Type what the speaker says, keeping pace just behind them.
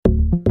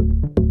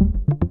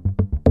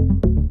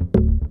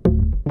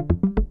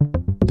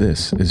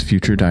This is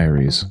Future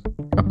Diaries,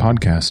 a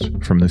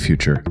podcast from the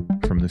future.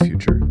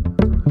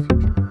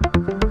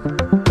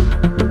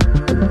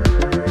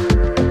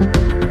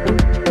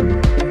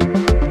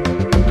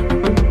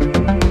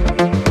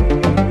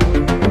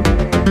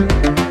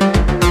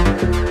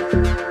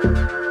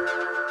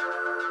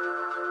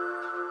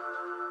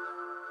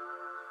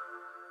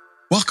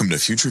 Welcome to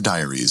Future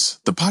Diaries,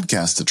 the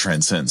podcast that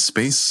transcends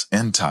space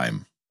and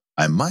time.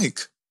 I'm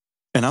Mike.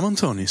 And I'm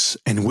Antonis,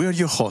 and we're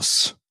your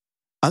hosts.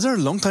 As our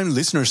longtime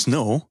listeners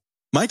know,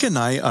 Mike and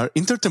I are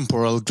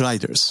intertemporal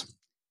gliders.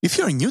 If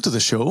you're new to the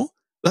show,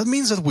 that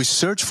means that we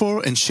search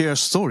for and share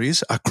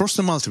stories across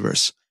the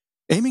multiverse,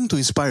 aiming to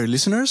inspire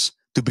listeners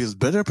to build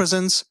better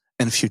presents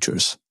and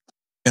futures.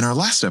 In our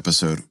last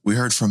episode, we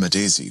heard from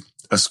Adesi,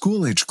 a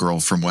school-age girl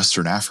from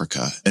Western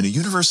Africa in a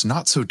universe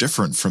not so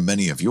different from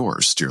many of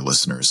yours, dear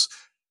listeners.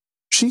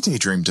 She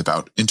daydreamed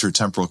about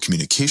intertemporal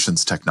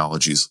communications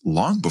technologies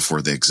long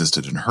before they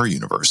existed in her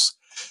universe.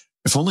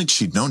 If only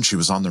she'd known she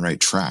was on the right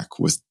track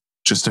with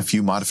just a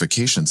few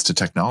modifications to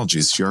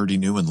technologies she already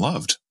knew and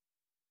loved.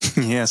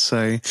 Yes,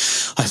 I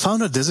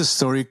found Adesi's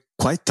story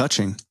quite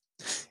touching.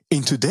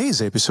 In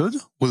today's episode,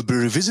 we'll be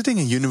revisiting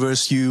a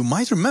universe you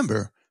might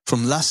remember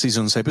from last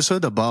season's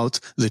episode about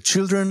the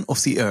Children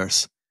of the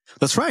Earth.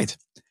 That's right.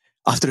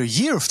 After a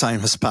year of time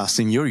has passed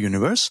in your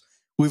universe,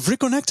 we've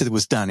reconnected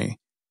with Danny,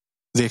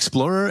 the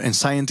explorer and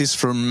scientist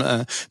from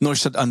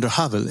Neustadt an der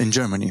Havel in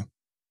Germany.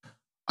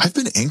 I've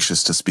been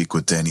anxious to speak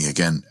with Danny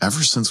again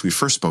ever since we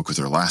first spoke with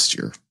her last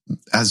year.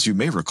 As you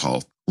may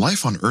recall,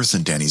 life on Earth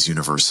in Danny's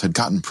universe had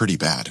gotten pretty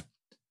bad.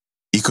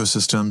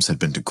 Ecosystems had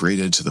been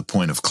degraded to the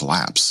point of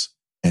collapse,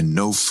 and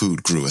no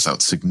food grew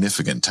without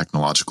significant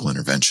technological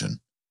intervention.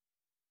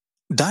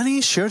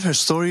 Danny shared her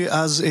story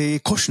as a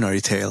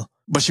cautionary tale,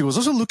 but she was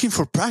also looking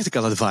for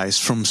practical advice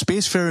from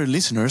spacefarer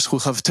listeners who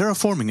have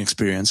terraforming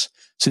experience,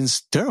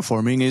 since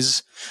terraforming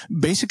is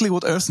basically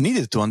what Earth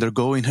needed to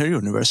undergo in her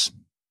universe.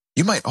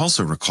 You might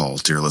also recall,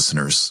 dear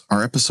listeners,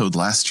 our episode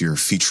last year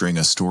featuring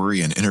a story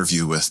and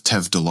interview with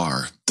Tev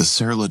Delar, the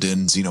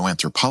Serladin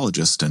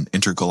xenoanthropologist and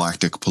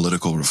intergalactic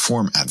political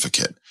reform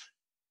advocate.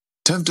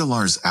 Tev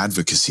Delar's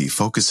advocacy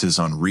focuses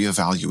on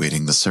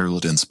reevaluating the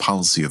Serladin's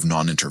policy of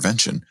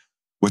non-intervention,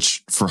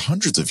 which for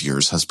hundreds of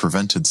years has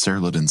prevented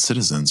Serladin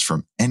citizens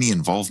from any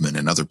involvement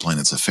in other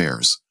planets'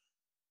 affairs.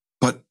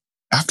 But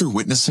after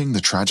witnessing the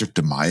tragic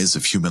demise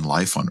of human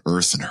life on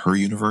Earth and her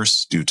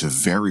universe due to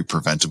very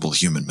preventable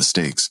human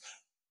mistakes,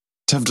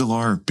 Tev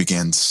Delar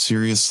began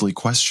seriously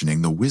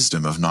questioning the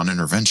wisdom of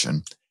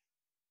non-intervention.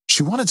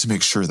 She wanted to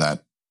make sure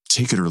that,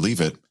 take it or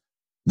leave it,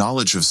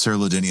 knowledge of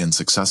Serladinian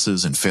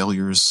successes and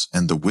failures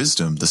and the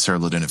wisdom the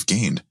Serladin have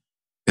gained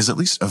is at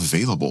least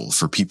available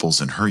for peoples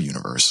in her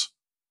universe.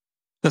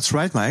 That's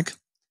right, Mike.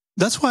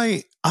 That's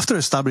why, after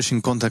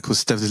establishing contact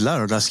with Tev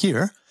Delar last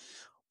year,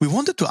 we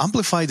wanted to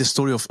amplify the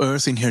story of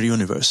Earth in her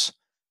universe.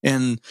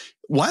 And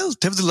while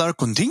Tev Delar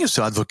continues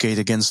to advocate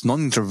against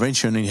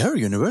non-intervention in her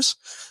universe,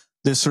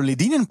 the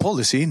Serladinian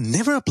policy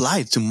never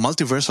applied to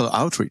multiversal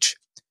outreach.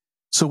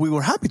 So we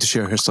were happy to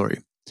share her story.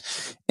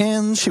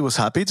 And she was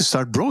happy to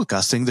start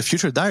broadcasting the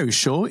Future Diaries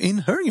show in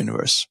her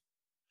universe.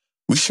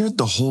 We shared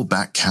the whole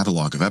back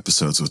catalog of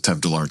episodes with Tev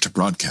Delar to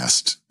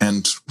broadcast,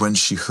 and when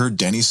she heard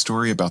Danny's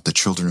story about the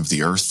Children of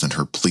the Earth and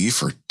her plea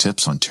for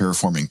tips on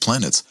terraforming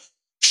planets,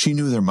 she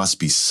knew there must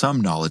be some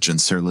knowledge in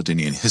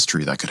Serladinian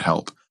history that could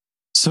help.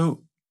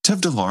 So,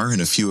 Tev Delar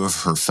and a few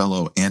of her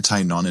fellow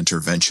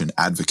anti-non-intervention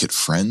advocate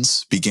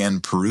friends began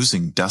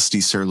perusing dusty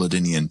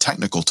Serladinian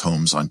technical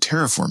tomes on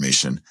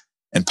terraformation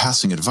and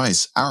passing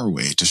advice our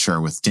way to share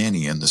with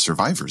Danny and the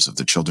survivors of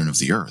the Children of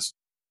the Earth.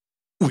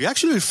 We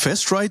actually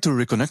first tried to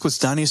reconnect with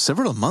Danny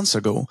several months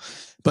ago,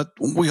 but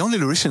we only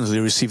recently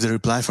received a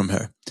reply from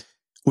her.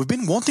 We've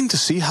been wanting to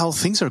see how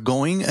things are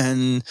going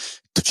and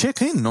to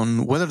check in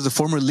on whether the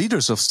former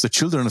leaders of the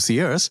Children of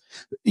the Earth,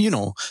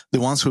 the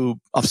ones who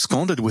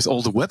absconded with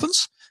all the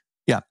weapons,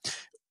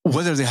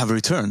 whether they have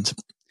returned.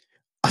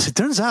 As it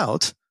turns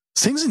out,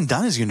 things in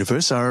Danny's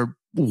universe are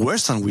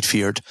worse than we'd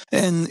feared,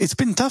 and it's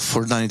been tough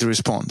for Danny to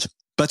respond.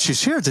 But she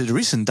shared the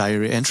recent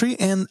diary entry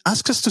and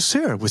asked us to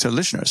share with her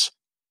listeners.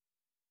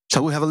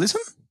 Shall we have a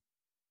listen?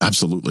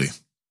 Absolutely.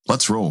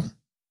 Let's roll.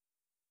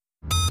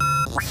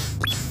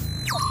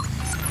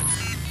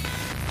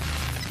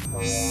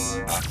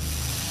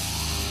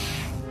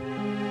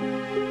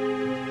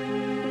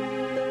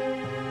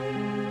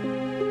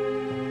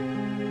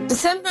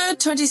 December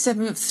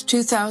 27th,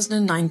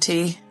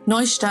 2090,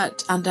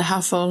 Neustadt an der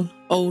Havel,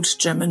 Old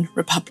German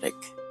Republic.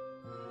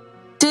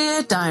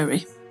 Dear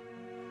Diary,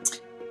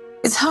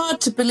 it's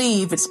hard to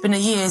believe it's been a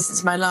year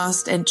since my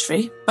last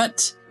entry,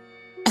 but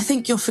I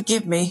think you'll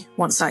forgive me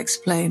once I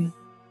explain.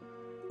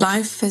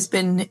 Life has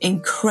been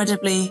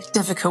incredibly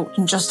difficult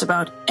on just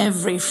about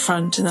every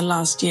front in the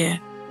last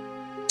year.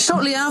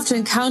 Shortly after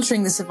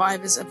encountering the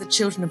survivors of the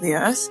Children of the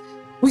Earth,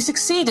 we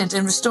succeeded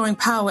in restoring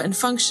power and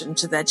function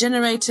to their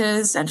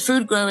generators and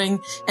food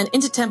growing and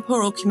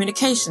intertemporal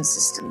communication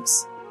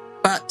systems.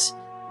 But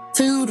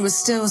food was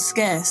still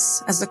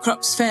scarce as the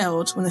crops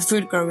failed when the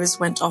food growers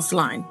went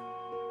offline.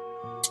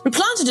 We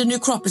planted a new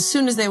crop as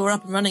soon as they were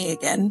up and running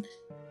again,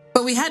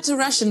 but we had to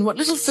ration what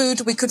little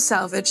food we could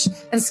salvage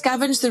and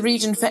scavenge the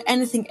region for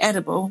anything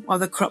edible while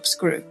the crops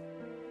grew.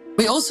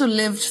 We also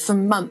lived for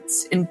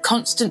months in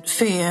constant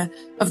fear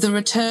of the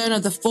return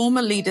of the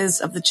former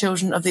leaders of the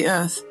Children of the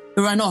Earth,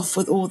 who ran off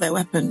with all their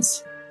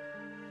weapons.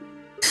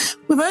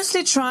 We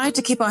mostly tried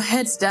to keep our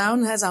heads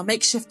down as our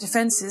makeshift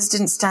defenses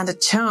didn't stand a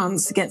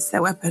chance against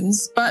their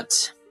weapons,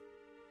 but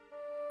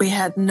we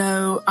had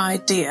no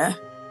idea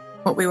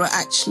what we were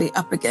actually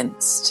up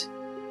against.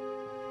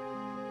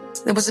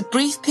 There was a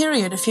brief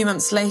period a few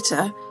months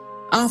later,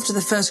 after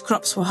the first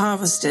crops were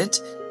harvested,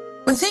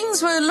 when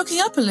things were looking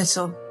up a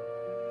little.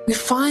 We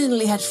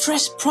finally had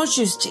fresh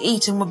produce to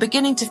eat and were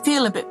beginning to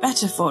feel a bit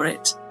better for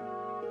it.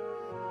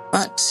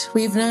 But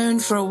we've known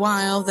for a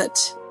while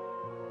that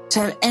to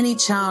have any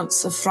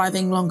chance of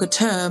thriving longer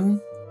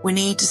term, we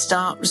need to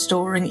start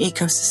restoring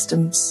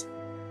ecosystems.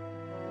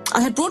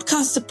 I had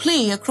broadcast a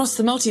plea across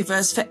the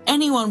multiverse for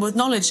anyone with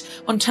knowledge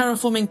on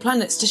terraforming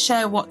planets to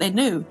share what they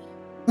knew.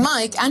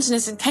 Mike,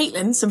 Antonis and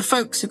Caitlin, some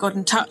folks who got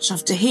in touch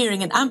after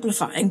hearing and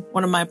amplifying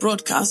one of my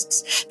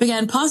broadcasts,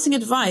 began passing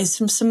advice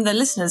from some of their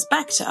listeners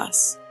back to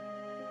us.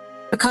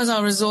 Because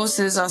our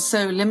resources are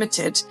so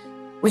limited,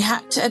 we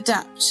had to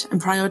adapt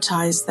and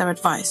prioritize their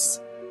advice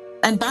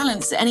and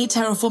balance any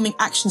terraforming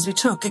actions we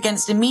took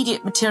against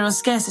immediate material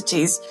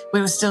scarcities we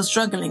were still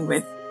struggling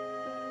with.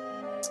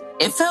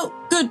 It felt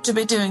good to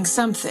be doing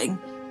something,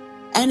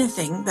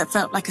 anything that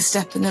felt like a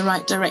step in the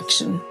right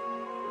direction.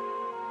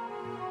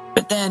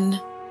 But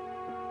then,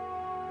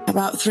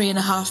 about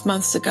 3.5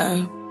 months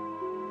ago,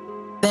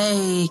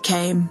 they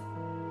came.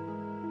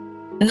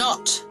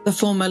 Not the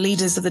former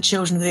leaders of the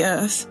Children of the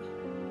Earth,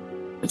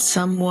 but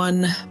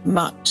someone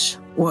much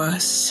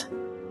worse.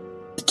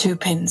 The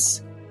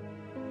Tupins.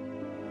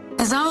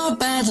 As our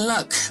bad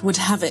luck would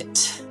have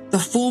it, the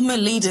former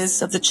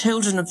leaders of the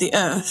Children of the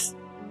Earth,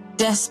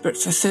 desperate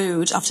for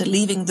food after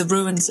leaving the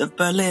ruins of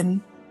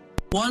Berlin,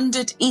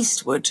 wandered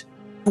eastward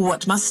for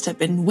what must have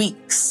been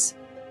weeks,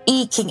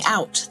 eking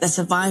out their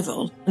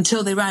survival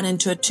until they ran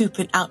into a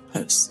Tupin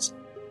outpost.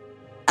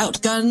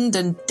 Outgunned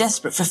and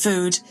desperate for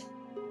food,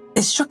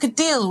 they struck a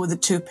deal with the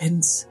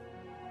Tupins.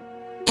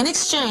 In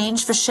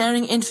exchange for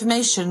sharing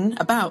information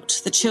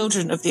about the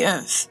Children of the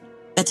Earth,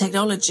 their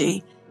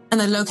technology, and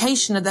the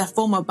location of their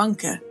former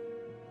bunker,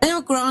 they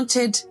were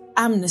granted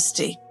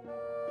amnesty.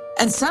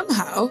 And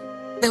somehow,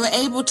 they were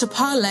able to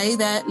parlay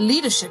their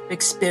leadership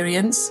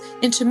experience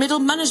into middle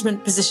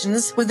management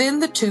positions within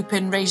the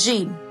Tupin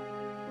regime.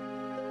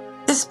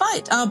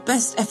 Despite our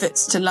best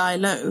efforts to lie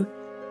low,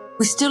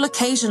 we still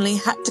occasionally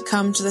had to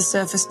come to the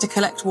surface to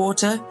collect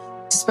water,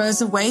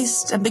 dispose of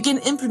waste, and begin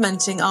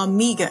implementing our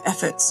meager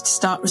efforts to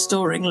start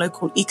restoring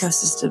local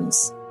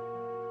ecosystems.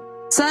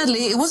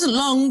 Sadly, it wasn't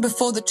long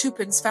before the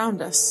Tupins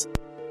found us,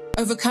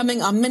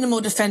 overcoming our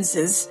minimal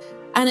defenses,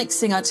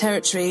 annexing our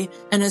territory,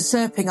 and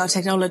usurping our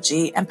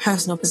technology and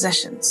personal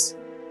possessions.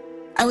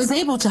 I was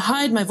able to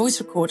hide my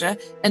voice recorder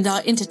and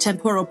our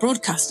intertemporal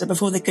broadcaster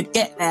before they could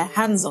get their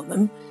hands on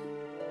them.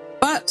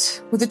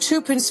 But with the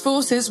Tupins'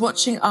 forces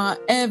watching our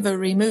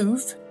every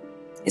move,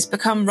 it's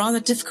become rather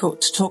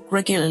difficult to talk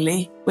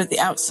regularly with the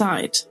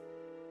outside.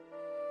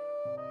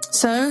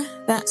 So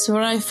that's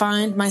where I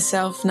find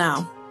myself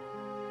now,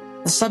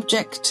 the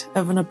subject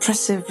of an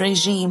oppressive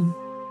regime.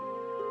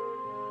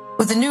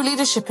 With the new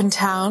leadership in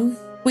town,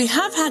 we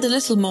have had a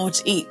little more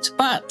to eat,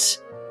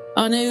 but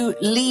our new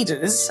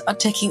leaders are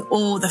taking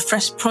all the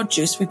fresh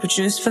produce we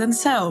produce for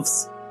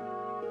themselves.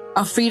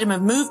 Our freedom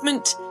of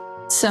movement,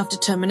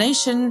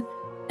 self-determination,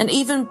 and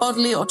even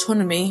bodily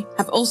autonomy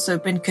have also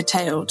been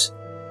curtailed,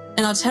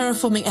 and our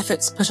terraforming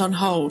efforts put on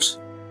hold.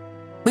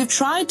 We've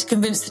tried to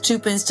convince the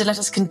Tupins to let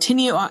us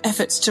continue our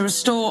efforts to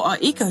restore our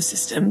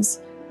ecosystems,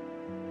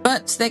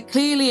 but they're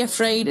clearly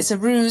afraid it's a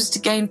ruse to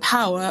gain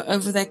power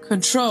over their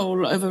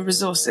control over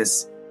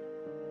resources.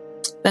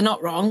 They're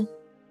not wrong.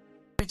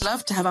 We'd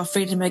love to have our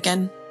freedom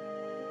again.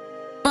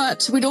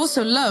 But we'd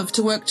also love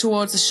to work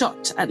towards a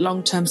shot at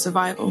long-term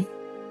survival.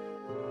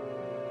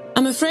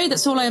 I'm afraid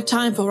that's all I have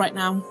time for right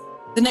now.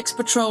 The next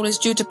patrol is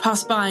due to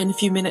pass by in a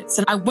few minutes,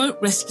 and I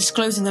won't risk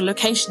disclosing the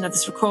location of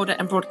this recorder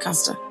and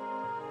broadcaster.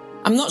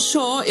 I'm not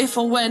sure if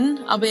or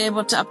when I'll be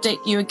able to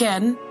update you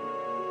again,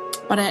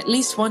 but I at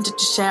least wanted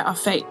to share our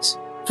fate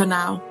for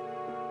now.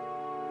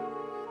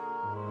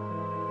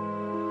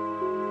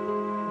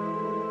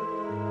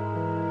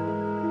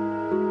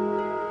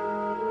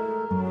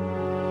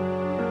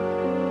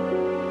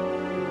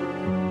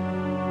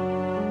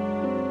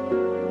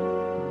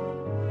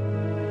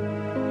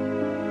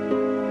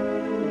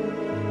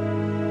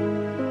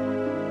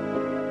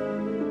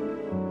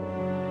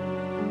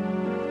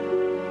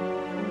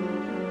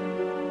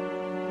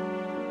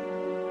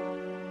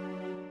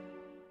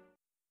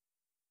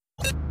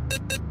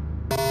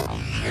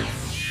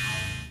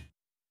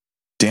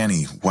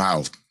 Danny,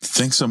 wow.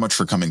 Thanks so much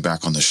for coming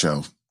back on the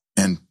show.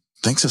 And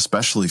thanks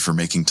especially for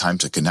making time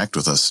to connect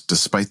with us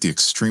despite the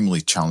extremely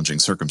challenging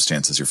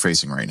circumstances you're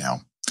facing right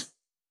now.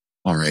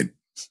 All right,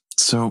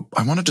 So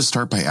I wanted to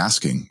start by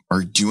asking,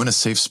 are you in a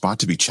safe spot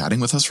to be chatting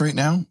with us right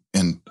now?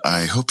 And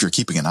I hope you're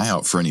keeping an eye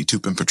out for any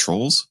Tupin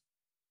patrols.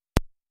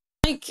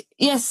 Mike,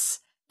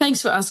 yes,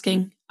 thanks for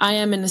asking. I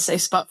am in a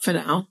safe spot for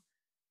now.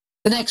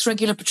 The next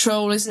regular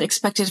patrol isn't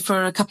expected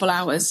for a couple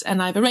hours,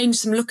 and I've arranged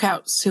some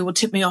lookouts who will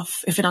tip me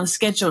off if an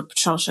unscheduled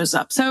patrol shows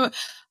up. So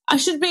I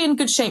should be in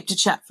good shape to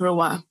chat for a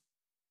while.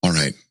 All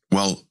right.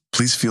 Well,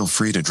 please feel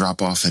free to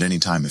drop off at any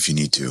time if you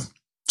need to.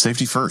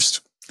 Safety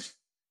first.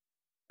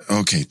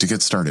 Okay, to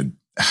get started,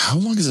 how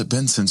long has it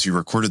been since you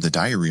recorded the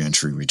diary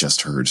entry we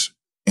just heard?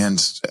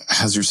 And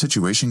has your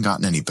situation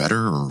gotten any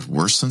better or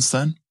worse since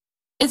then?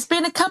 It's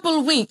been a couple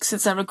of weeks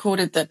since I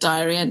recorded that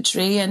diary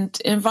entry, and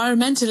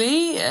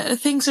environmentally,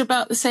 things are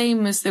about the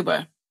same as they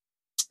were.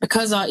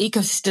 Because our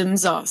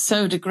ecosystems are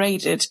so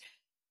degraded,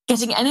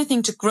 getting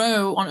anything to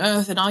grow on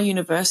Earth and our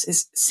universe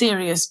is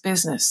serious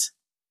business.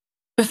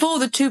 Before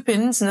the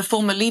Tupins and the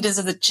former leaders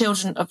of the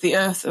Children of the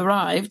Earth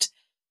arrived,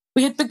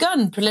 we had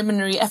begun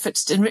preliminary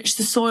efforts to enrich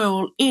the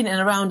soil in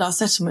and around our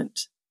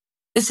settlement.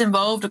 This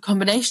involved a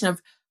combination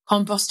of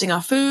composting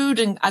our food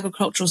and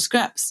agricultural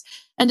scraps,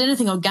 and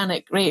anything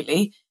organic,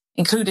 really,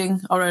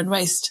 including our own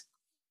waste.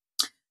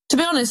 To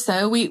be honest,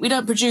 though, we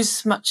don't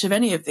produce much of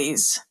any of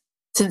these.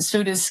 Since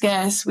food is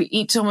scarce, we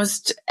eat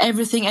almost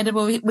everything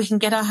edible we can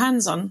get our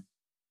hands on.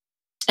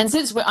 And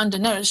since we're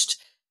undernourished,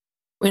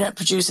 we don't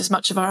produce as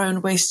much of our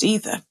own waste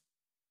either.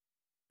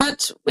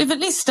 But we've at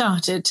least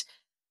started,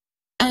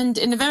 and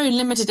in a very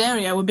limited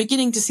area, we're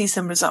beginning to see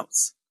some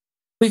results.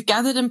 We've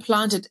gathered and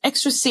planted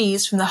extra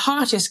seeds from the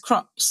heartiest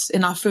crops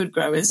in our food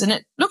growers, and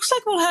it looks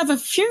like we'll have a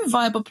few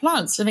viable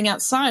plants living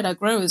outside our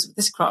growers with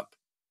this crop.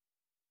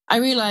 I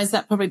realize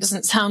that probably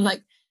doesn't sound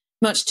like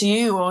much to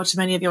you or to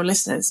many of your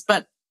listeners,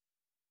 but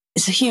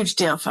it's a huge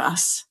deal for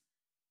us.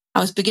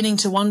 I was beginning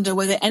to wonder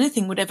whether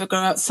anything would ever grow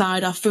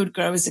outside our food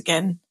growers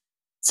again.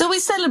 So we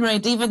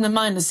celebrate even the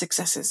minor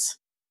successes.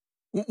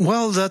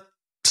 Well, that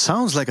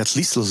sounds like at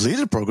least a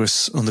little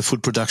progress on the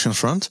food production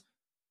front.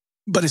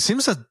 But it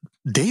seems that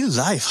daily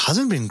life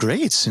hasn't been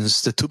great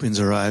since the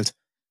Tupins arrived.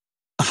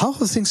 How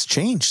have things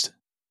changed?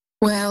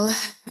 Well,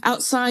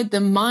 outside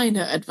the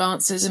minor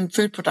advances in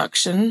food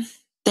production,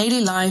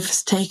 daily life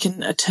has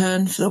taken a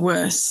turn for the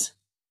worse.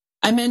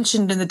 I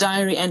mentioned in the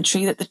diary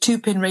entry that the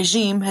Tupin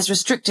regime has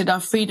restricted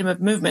our freedom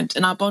of movement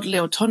and our bodily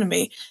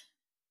autonomy,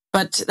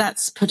 but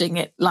that's putting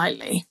it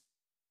lightly.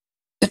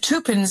 The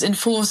Tupins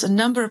enforce a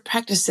number of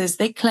practices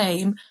they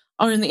claim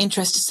are in the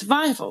interest of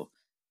survival,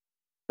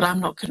 but I'm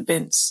not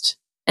convinced,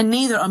 and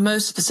neither are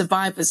most of the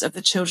survivors of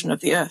the Children of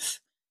the Earth.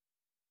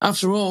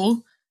 After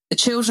all, the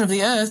Children of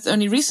the Earth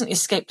only recently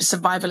escaped a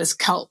survivalist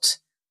cult,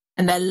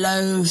 and they're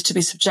loath to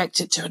be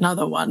subjected to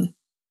another one.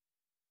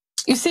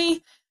 You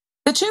see,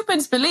 the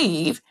Tupins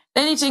believe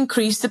they need to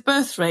increase the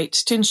birth rate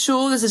to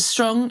ensure there's a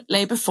strong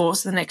labour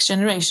force in the next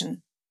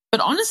generation.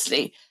 But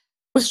honestly,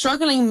 we're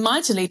struggling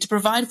mightily to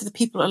provide for the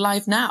people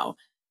alive now.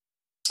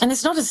 And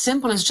it's not as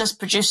simple as just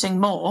producing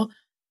more.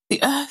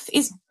 The Earth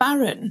is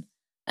barren,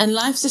 and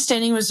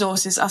life-sustaining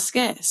resources are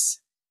scarce.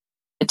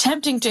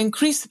 Attempting to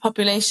increase the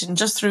population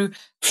just through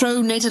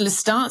pro-natalist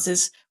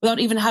stances without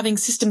even having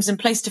systems in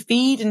place to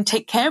feed and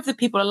take care of the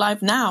people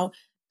alive now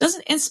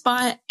doesn't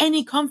inspire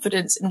any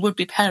confidence in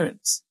would-be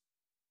parents.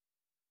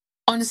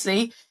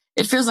 Honestly,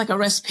 it feels like a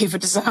recipe for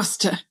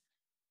disaster.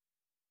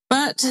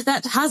 But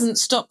that hasn't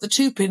stopped the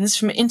Tupins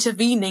from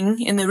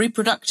intervening in the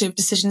reproductive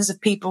decisions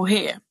of people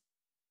here.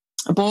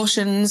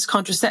 Abortions,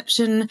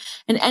 contraception,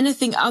 and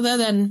anything other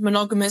than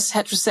monogamous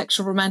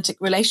heterosexual romantic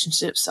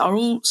relationships are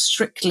all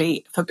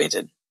strictly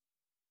forbidden,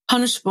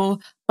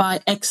 punishable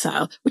by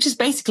exile, which is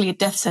basically a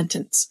death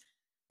sentence.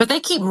 But they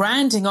keep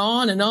ranting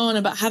on and on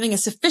about having a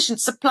sufficient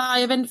supply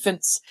of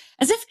infants,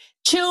 as if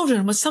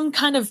children were some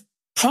kind of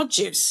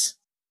produce.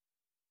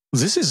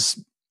 This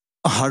is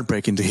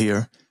heartbreaking to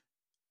hear.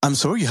 I'm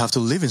sorry you have to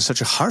live in such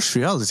a harsh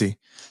reality.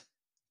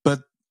 But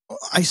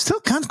I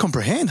still can't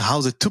comprehend how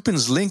the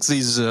Tupins link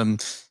these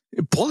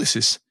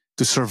policies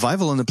to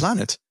survival on the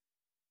planet.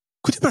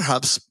 Could you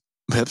perhaps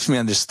help me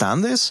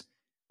understand this?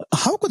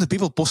 How could the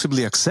people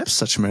possibly accept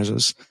such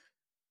measures?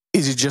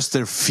 Is it just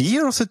their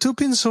fear of the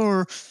Tupins,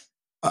 or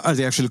are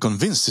they actually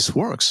convinced this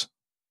works?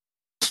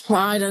 Well,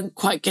 I don't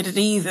quite get it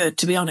either,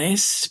 to be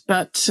honest,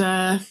 but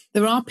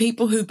there are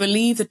people who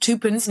believe the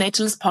Tupins'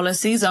 natalist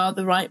policies are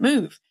the right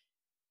move.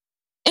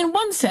 In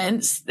one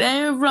sense,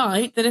 they're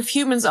right that if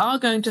humans are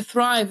going to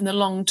thrive in the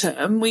long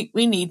term, we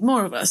need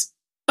more of us.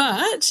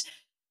 But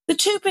the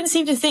Tupins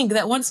seem to think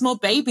that once more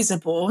babies are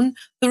born,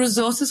 the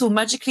resources will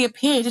magically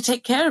appear to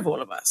take care of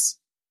all of us.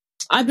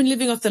 I've been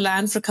living off the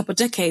land for a couple of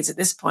decades at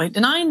this point,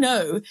 and I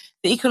know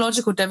the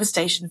ecological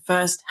devastation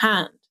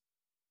firsthand.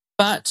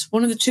 But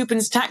one of the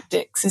Tupins'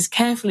 tactics is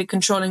carefully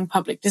controlling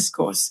public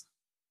discourse.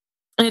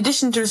 In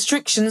addition to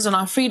restrictions on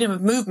our freedom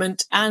of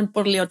movement and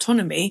bodily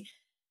autonomy,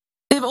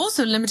 they've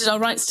also limited our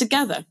rights to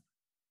gather.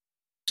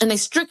 And they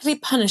strictly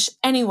punish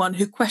anyone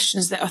who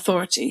questions their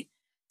authority,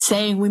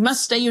 saying we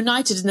must stay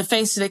united in the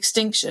face of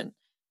extinction.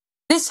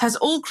 This has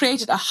all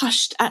created a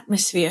hushed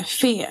atmosphere of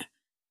fear.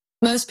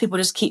 Most people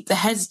just keep their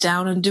heads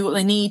down and do what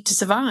they need to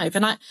survive.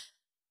 And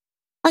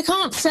I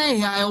can't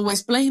say I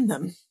always blame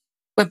them.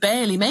 We're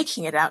barely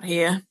making it out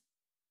here.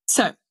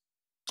 So,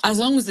 as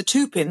long as the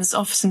Tupins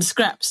offer some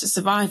scraps to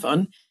survive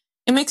on,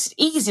 it makes it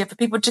easier for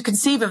people to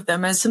conceive of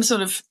them as some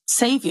sort of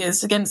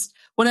saviors against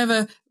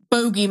whatever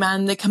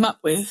bogeyman they come up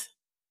with.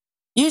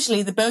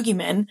 Usually the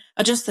bogeymen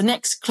are just the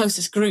next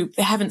closest group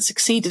they haven't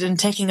succeeded in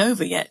taking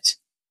over yet.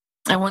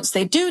 And once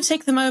they do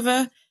take them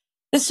over,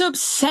 they're so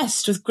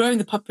obsessed with growing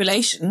the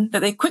population that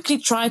they quickly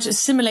try to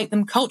assimilate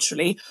them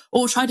culturally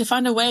or try to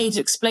find a way to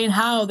explain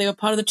how they were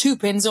part of the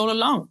Tupins all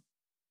along.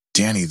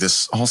 Danny,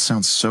 this all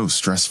sounds so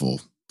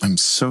stressful. I'm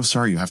so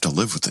sorry you have to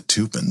live with the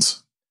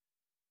Tupins.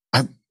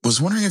 I was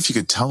wondering if you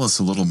could tell us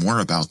a little more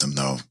about them,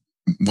 though.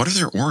 What are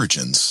their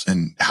origins,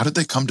 and how did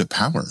they come to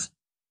power?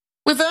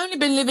 We've only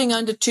been living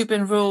under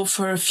Tupin rule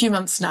for a few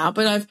months now,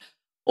 but I've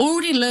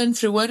already learned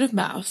through word of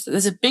mouth that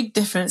there's a big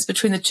difference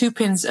between the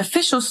Tupins'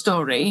 official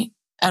story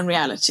and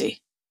reality.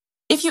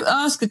 If you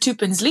ask the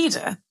Tupin's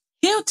leader,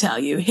 he'll tell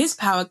you his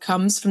power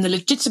comes from the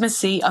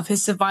legitimacy of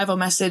his survival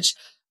message,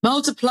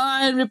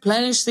 multiply and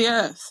replenish the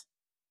earth.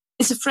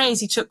 It's a phrase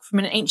he took from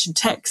an ancient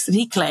text that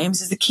he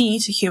claims is the key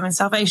to human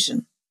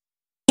salvation.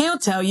 He'll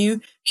tell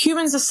you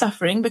humans are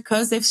suffering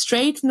because they've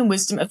strayed from the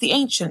wisdom of the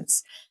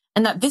ancients,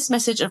 and that this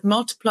message of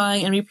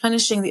multiplying and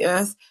replenishing the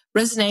earth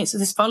resonates with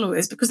his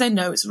followers because they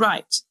know it's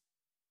right.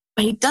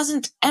 But he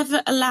doesn't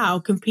ever allow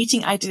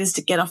competing ideas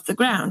to get off the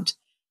ground.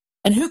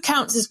 And who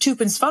counts as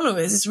Tupin's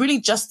followers is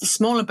really just the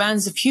smaller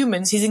bands of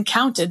humans he's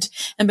encountered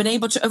and been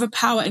able to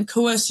overpower and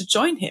coerce to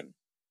join him.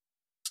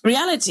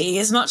 Reality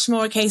is much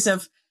more a case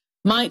of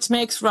might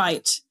makes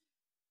right.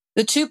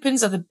 The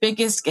Tupins are the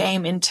biggest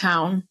game in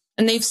town,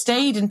 and they've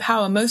stayed in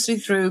power mostly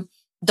through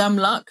dumb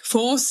luck,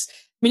 force,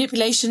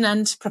 manipulation,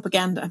 and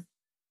propaganda.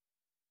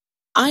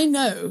 I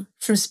know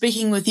from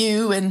speaking with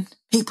you and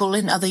people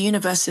in other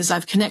universes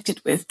I've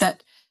connected with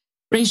that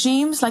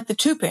regimes like the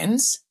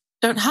Tupins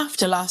don't have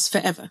to last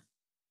forever,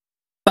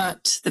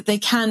 but that they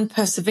can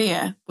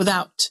persevere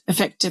without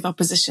effective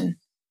opposition.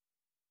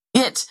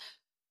 Yet,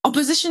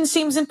 opposition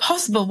seems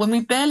impossible when we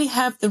barely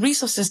have the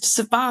resources to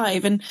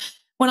survive and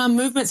when our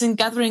movements and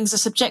gatherings are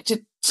subjected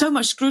to so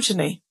much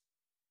scrutiny.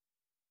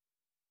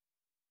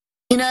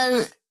 You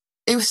know,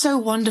 it was so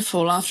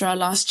wonderful after our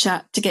last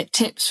chat to get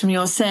tips from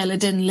your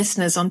Saladin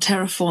listeners on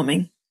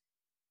terraforming,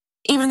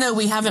 even though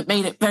we haven't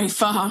made it very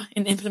far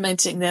in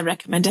implementing their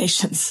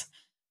recommendations.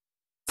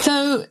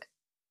 So,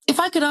 if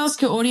I could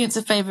ask your audience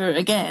a favor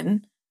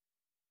again,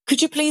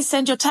 could you please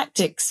send your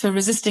tactics for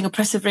resisting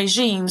oppressive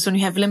regimes when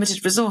you have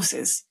limited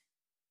resources?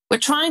 We're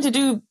trying to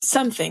do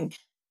something,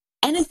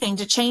 anything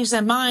to change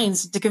their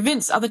minds, to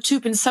convince other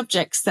Tupin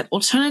subjects that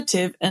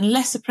alternative and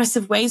less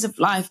oppressive ways of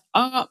life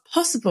are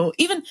possible,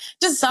 even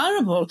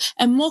desirable,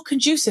 and more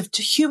conducive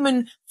to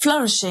human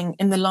flourishing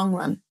in the long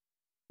run.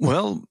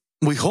 Well,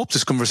 we hope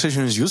this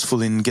conversation is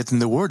useful in getting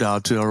the word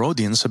out to our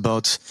audience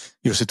about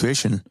your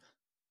situation.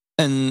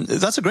 And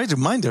that's a great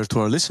reminder to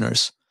our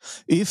listeners.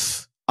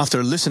 If,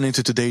 after listening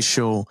to today's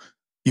show,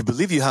 you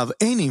believe you have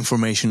any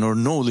information or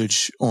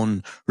knowledge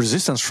on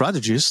resistance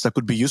strategies that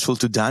could be useful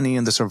to Danny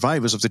and the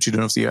survivors of the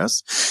Children of the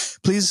Earth,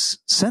 please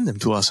send them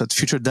to us at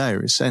Future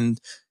Diaries, and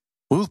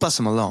we will pass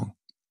them along.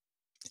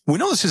 We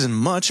know this isn't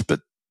much, but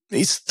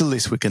it's the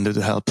least we can do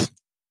to help.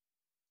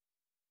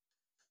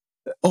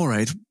 All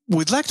right,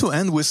 we'd like to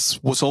end with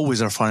what's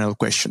always our final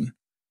question.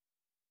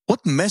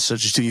 What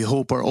message do you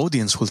hope our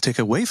audience will take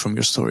away from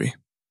your story?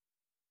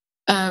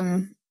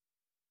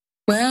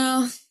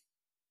 Well,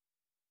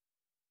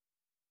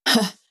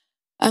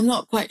 I'm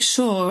not quite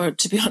sure,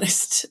 to be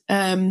honest.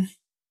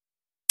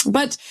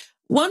 But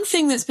one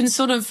thing that's been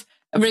sort of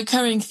a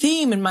recurring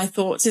theme in my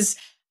thoughts is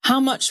how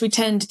much we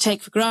tend to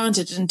take for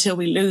granted until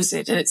we lose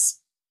it, and it's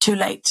too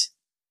late.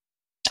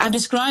 I've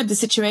described the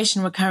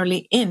situation we're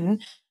currently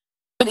in,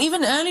 but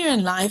even earlier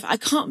in life, I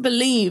can't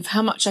believe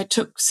how much I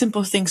took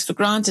simple things for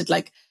granted,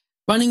 like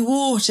running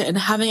water and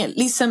having at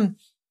least some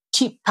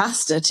cheap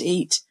pasta to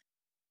eat.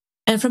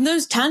 And from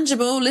those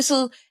tangible,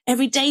 little,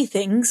 everyday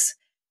things,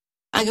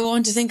 I go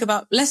on to think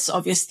about less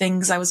obvious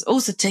things I was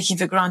also taking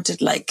for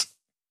granted, like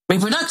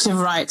reproductive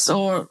rights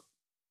or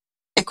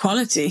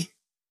equality.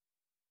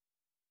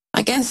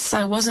 I guess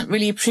I wasn't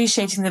really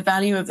appreciating the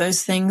value of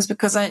those things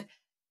because I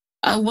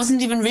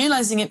wasn't even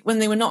realizing it when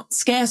they were not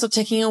scarce or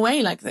taking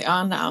away like they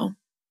are now.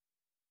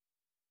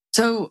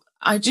 So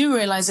I do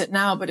realize it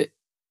now, but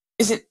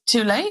is it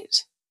too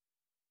late?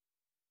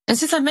 And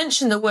since I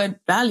mentioned the word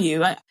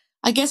value,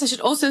 I guess I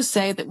should also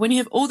say that when you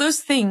have all those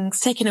things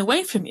taken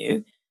away from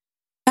you,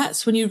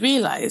 that's when you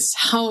realize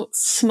how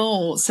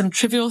small some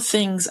trivial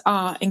things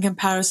are in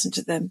comparison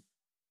to them.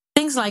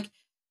 Things like,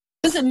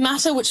 does it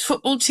matter which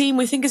football team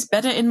we think is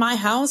better in my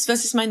house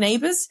versus my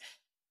neighbors?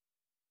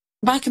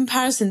 By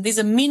comparison, these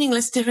are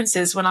meaningless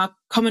differences when our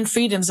common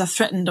freedoms are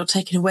threatened or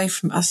taken away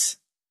from us.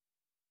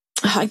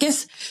 I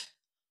guess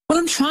what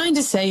I'm trying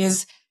to say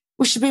is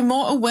we should be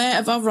more aware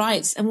of our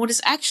rights and what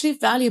is actually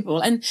valuable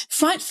and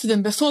fight for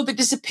them before they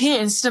disappear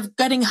instead of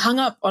getting hung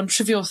up on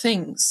trivial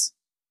things.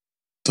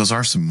 Those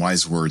are some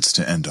wise words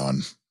to end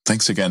on.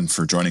 Thanks again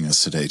for joining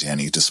us today,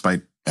 Danny,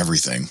 despite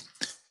everything.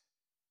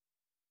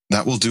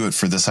 That will do it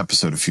for this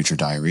episode of Future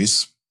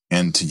Diaries.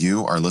 And to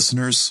you, our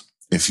listeners,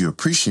 if you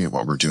appreciate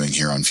what we're doing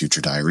here on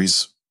Future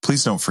Diaries,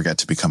 please don't forget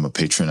to become a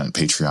patron at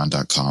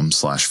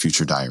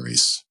patreon.com/Future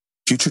Diaries.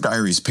 Future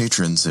Diaries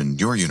patrons in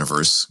your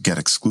universe get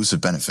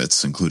exclusive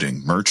benefits,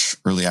 including merch,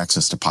 early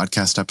access to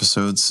podcast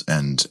episodes,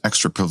 and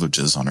extra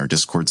privileges on our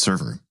Discord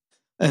server.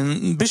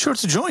 And be sure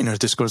to join our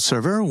Discord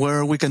server,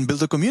 where we can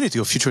build a community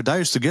of Future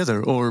Diaries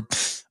together, or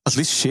at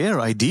least share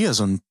ideas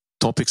on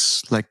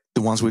topics like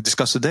the ones we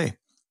discussed today.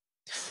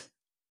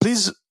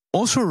 Please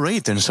also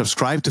rate and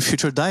subscribe to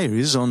Future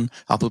Diaries on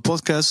Apple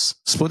Podcasts,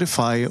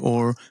 Spotify,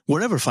 or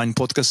wherever fine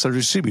podcasts are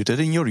distributed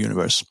in your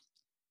universe.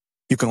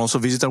 You can also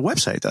visit our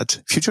website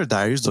at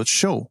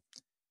futurediaries.show,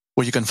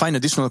 where you can find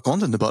additional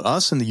content about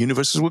us and the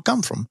universes we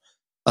come from,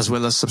 as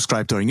well as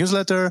subscribe to our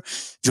newsletter,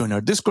 join our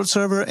Discord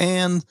server,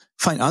 and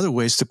find other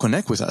ways to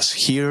connect with us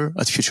here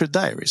at Future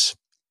Diaries.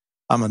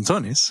 I'm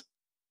Antonis.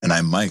 And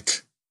I'm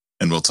Mike.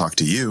 And we'll talk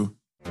to you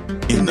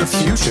in the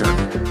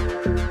future.